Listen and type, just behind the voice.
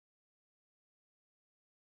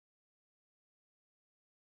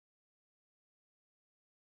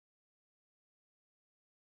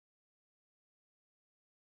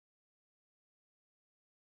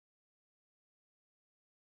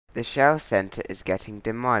The shell centre is getting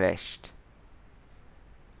demolished.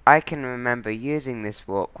 I can remember using this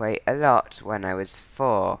walkway a lot when I was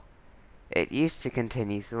 4. It used to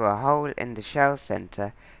continue through a hole in the shell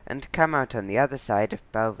centre and come out on the other side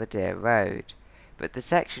of Belvedere Road, but the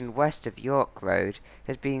section west of York Road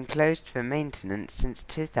has been closed for maintenance since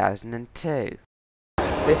 2002.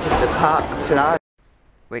 This is the Park Plaza,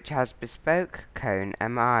 which has bespoke Kone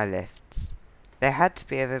MR lifts. They had to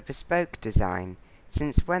be of a bespoke design,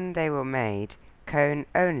 since when they were made, Kone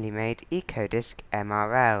only made EcoDisc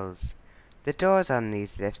MRLs. The doors on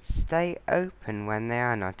these lifts stay open when they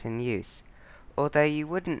are not in use, although you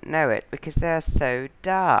wouldn't know it because they are so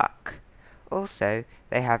dark. Also,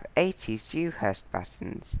 they have 80s Dewhurst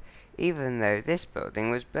buttons, even though this building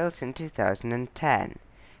was built in 2010.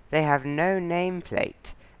 They have no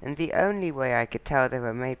nameplate, and the only way I could tell they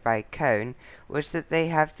were made by Kone was that they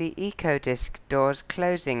have the EcoDisc doors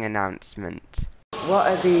closing announcement. What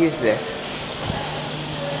are these lifts?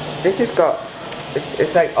 This has got,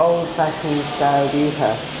 it's like old-fashioned style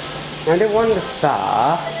Dewhurst. I don't want the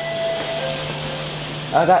star.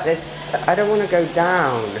 I got this, I don't want to go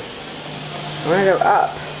down. I want to go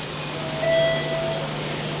up.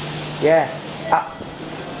 Yes, up.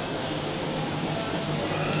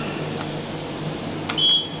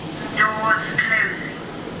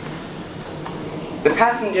 The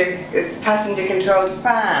it's passenger controlled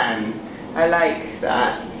fan. I like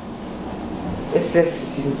that. This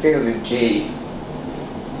lift, you can feel the G.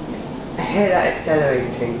 I hear that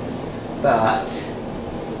accelerating, but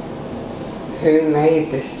who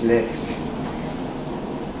made this lift?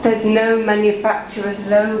 There's no manufacturer's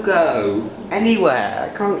logo anywhere.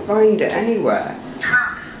 I can't find it anywhere.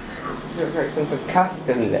 It looks like some sort of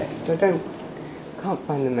custom lift. I can't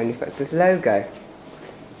find the manufacturer's logo.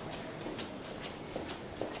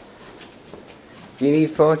 You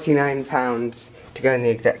need £49 to go in the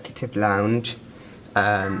executive lounge,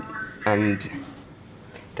 and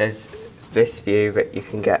there's this view, but you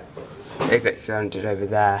can get the executive lounge over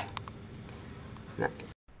there. No.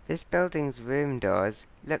 This building's room doors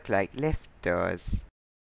look like lift doors.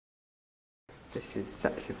 This is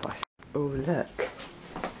such a posh. Oh look,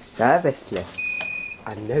 service lifts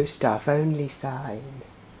and no staff only sign.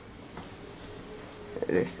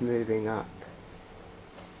 This moving up.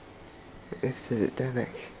 This is it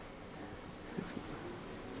direction.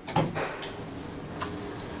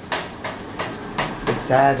 The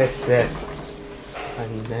service lifts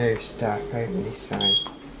and no staff only sign.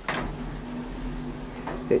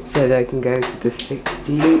 It said I can go to the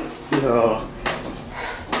 16th floor.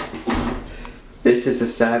 This is a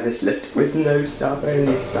service lift with no staff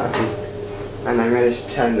only sign. And I managed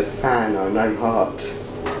to turn the fan on, I'm hot.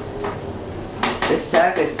 This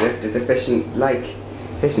service lift is efficient,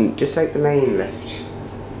 just like the main lift.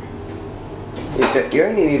 You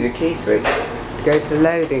only need a key switch to go to the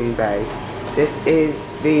loading bay. This is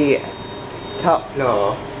the top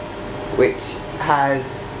floor, which has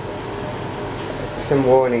some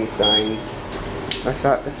warning signs. What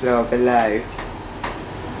about the floor below?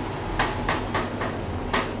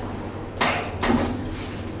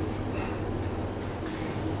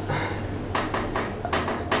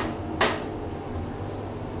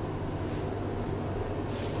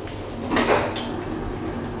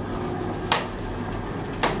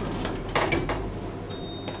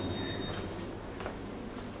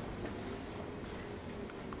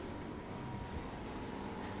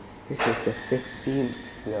 This is the 15th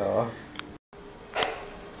floor.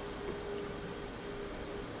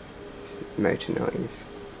 Motor noise.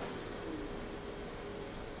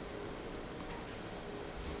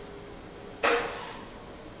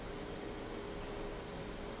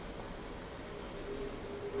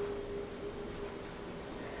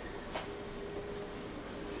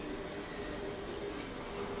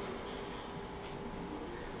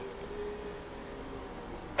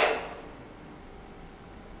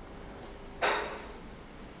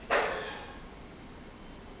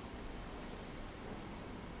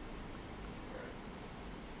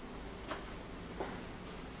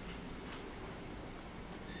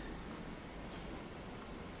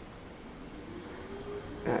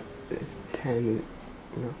 At 10,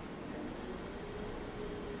 no.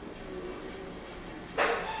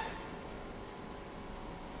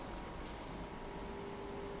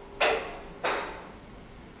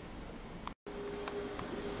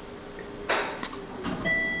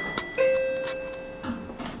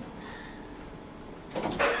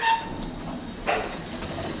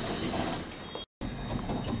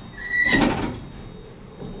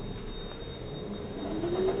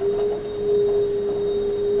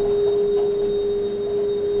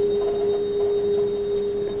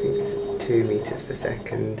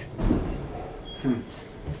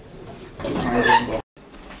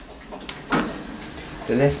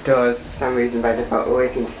 The lift doors, for some reason by default,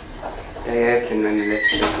 always seem to stay open when the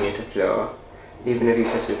lift is looking at a floor. Even if you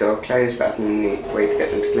push the door close button, the way to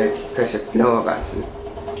get them to close is push a floor button.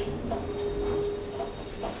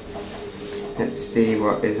 Let's see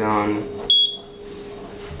what is on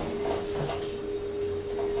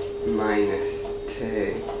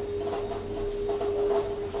 -2.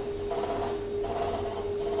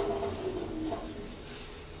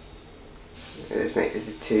 Let's make this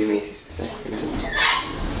is 2 meters per second.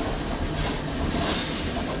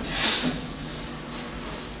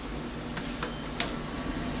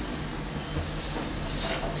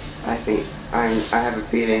 I have a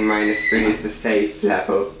feeling -3 is the safe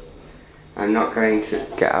level. I'm not going to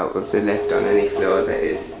get out of the lift on any floor that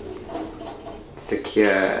is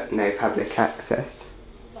secure, no public access.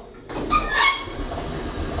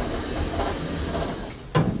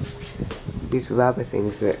 These rubber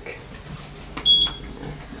things look...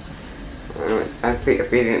 I think a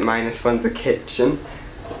feeling that -1's a kitchen,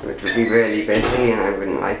 which would be really busy and I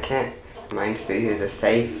wouldn't like it. -3 is a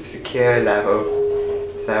safe, secure level,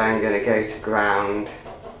 so I'm going to go to ground.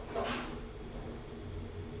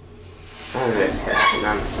 Oh, let's get an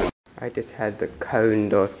announcement. I just heard the Kone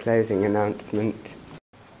doors closing announcement.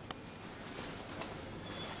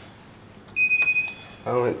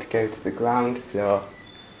 I want to go to the ground floor.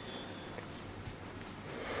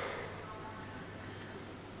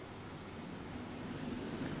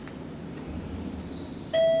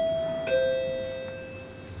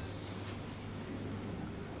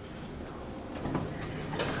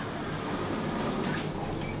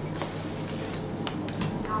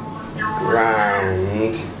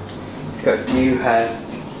 Ground. It's got Dewhurst.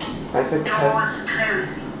 That's a cone.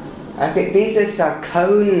 I think these are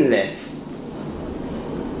cone lifts.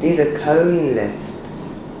 These are cone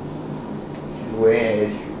lifts. This is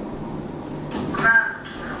weird.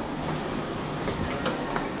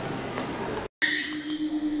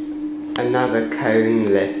 Another cone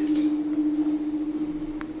lift.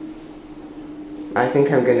 I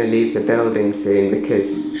think I'm going to leave the building soon because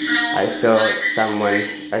I saw a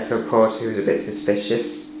porter who was a bit suspicious.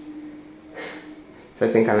 So I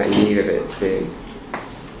think I might leave a bit soon.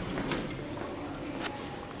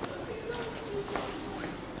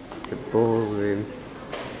 It's the ballroom.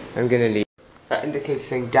 I'm going to leave. That indicates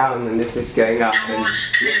something down and this is going up, and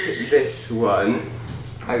look at this one.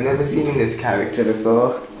 I've never seen this character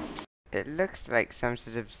before. It looks like some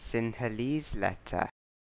sort of Sinhalese letter.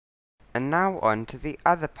 And now on to the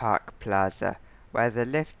other park plaza, where the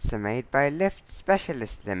lifts are made by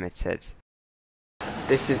Specialist Ltd.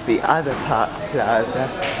 This is the other park plaza.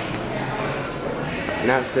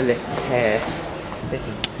 Now it's the lifts here. This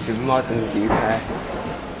is the modern Dewhurst.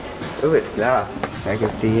 Oh, it's glass, so I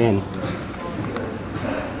can see in.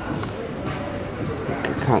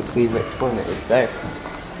 I can't see which one it is though.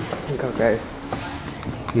 I think I'll go to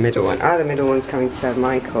the middle one. Ah, the middle one's coming to serve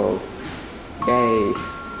my call. Yay.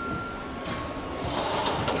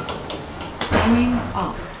 Going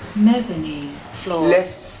up, mezzanine floor.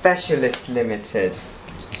 Lift Specialist Ltd.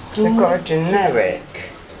 They've got a generic.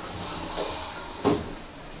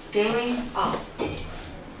 Going up.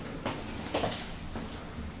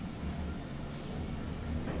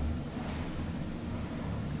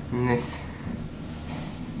 And this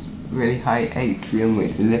really high atrium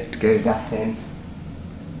which the lift goes up in.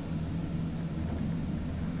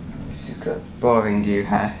 This has got boring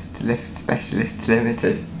Dewhurst. Lift Specialist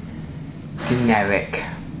Ltd. Generic.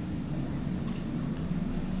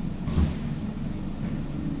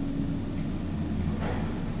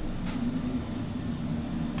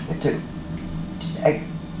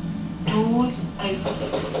 Doors open.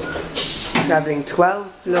 Travelling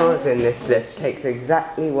 12 floors in this lift takes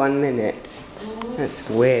exactly 1 minute. That's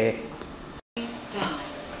weird. Down.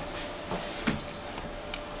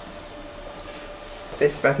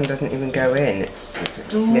 This button doesn't even go in, it's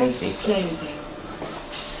Doors flimsy. closing.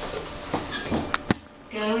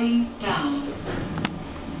 Going down.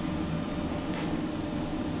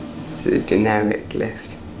 It's a generic lift.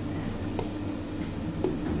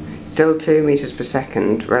 Still 2 meters per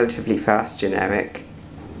second, relatively fast generic.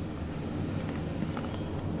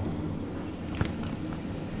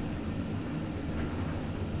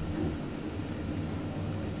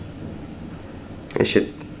 It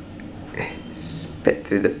should spit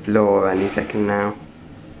through the floor any second now.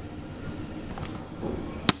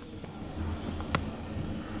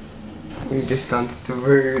 We've just gone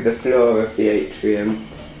through the floor of the atrium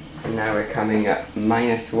and now we're coming up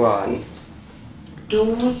 -1.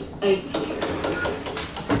 Doors open.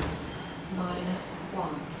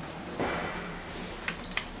 -1.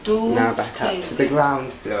 Doors Now back up to closing. the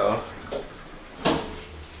ground floor.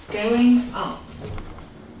 Going up.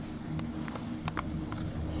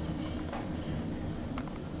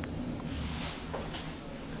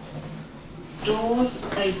 Doors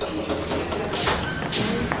opening.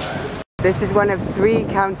 This is one of 3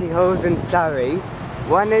 county halls in Surrey.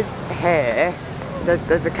 One is here.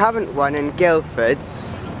 There's the current one in Guildford.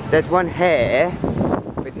 There's one here,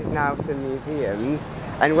 which is now some museums,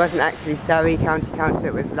 and wasn't actually Surrey County Council,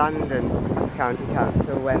 it was London County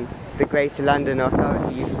Council when the Greater London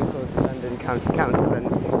Authority used to be called the London County Council, and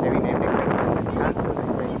they renamed it Greater London Council, the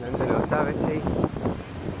Greater London Authority.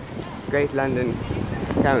 Greater London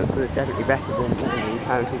Council is definitely better than London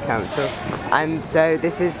County Council. And so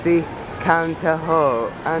this is the County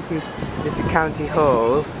Hall. This is County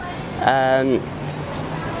Hall.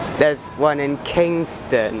 There's one in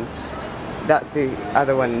Kingston. That's the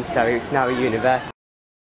other one in Surrey, which is now a university.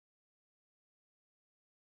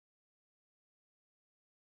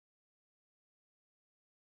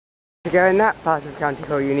 To go in that part of County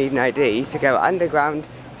Hall you need an ID. To go underground,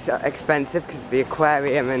 it's expensive because of the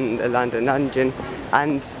aquarium and the London Dungeon.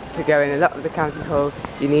 And to go in a lot of the County Hall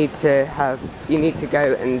you need to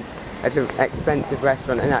go and at an expensive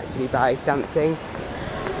restaurant and actually buy something.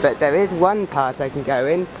 But there is one part I can go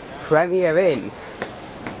in, Premier Inn.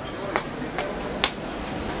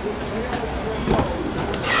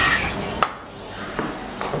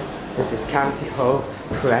 This is County Hall,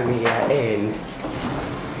 Premier Inn.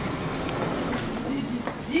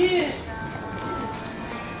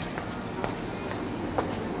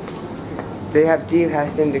 They have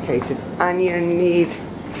Dewhurst indicators and you need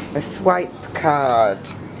a swipe card.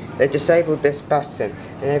 They've disabled this button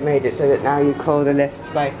and they've made it so that now you call the lifts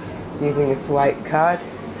by using a swipe card.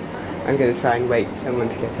 I'm going to try and wait for someone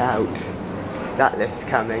to get out. That lift's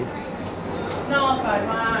coming. No,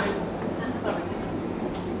 fine.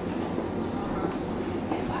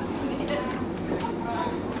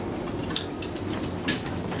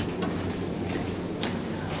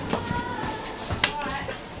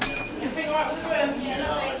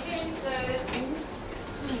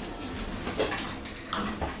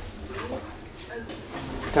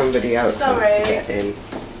 Somebody else wants to get in.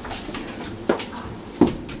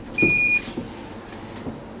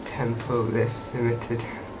 Temple Lifts Limited.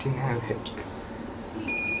 Do you know it?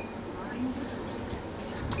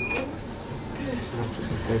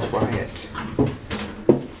 This is so quiet.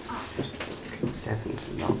 7's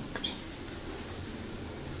locked.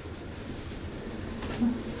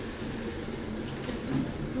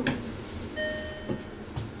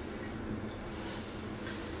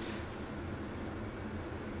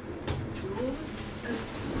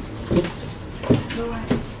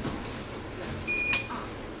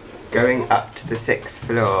 Going up to the 6th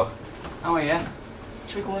floor. Oh yeah.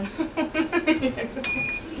 Should we go in?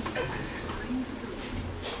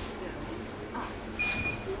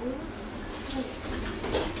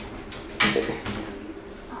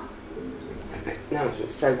 No,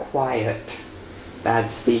 it's so quiet. Bad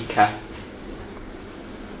speaker.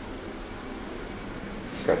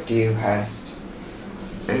 It's got Dewhurst.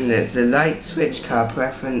 And there's a light switch car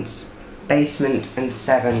preference, basement and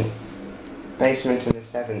 7. Basement and the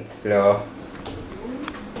 7th floor.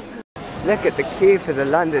 Look at the queue for the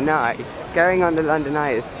London Eye. Going on the London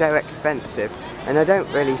Eye is so expensive and I don't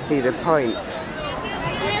really see the point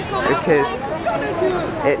because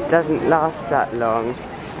it doesn't last that long.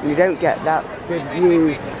 You don't get that good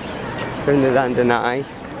views from the London Eye.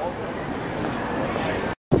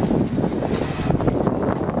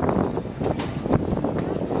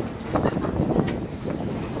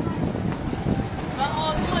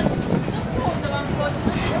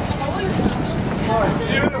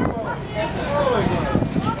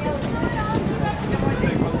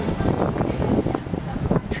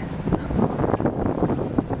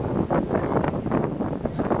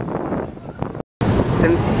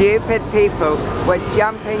 Some stupid people were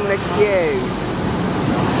jumping the queue.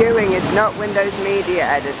 Queuing is not Windows Media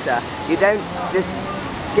Editor. You don't just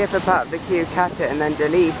skip a part of the queue, cut it and then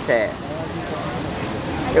delete it.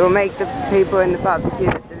 It will make the people in the part of the queue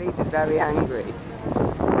that deleted very angry.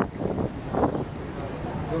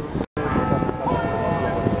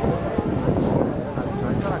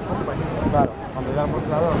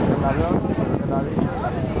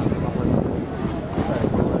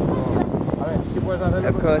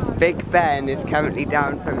 Of course, Big Ben is currently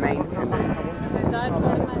down for maintenance.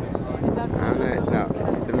 Oh no, it's not.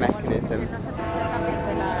 It's just the mechanism.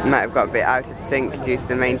 It might have got a bit out of sync due to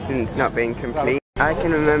the maintenance not being complete. I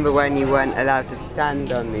can remember when you weren't allowed to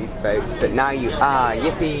stand on these boats, but now you are.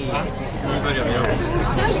 Yippee!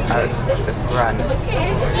 That's the front.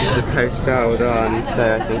 It's supposed to hold on,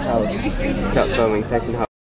 so I think I'll stop filming, taking hold.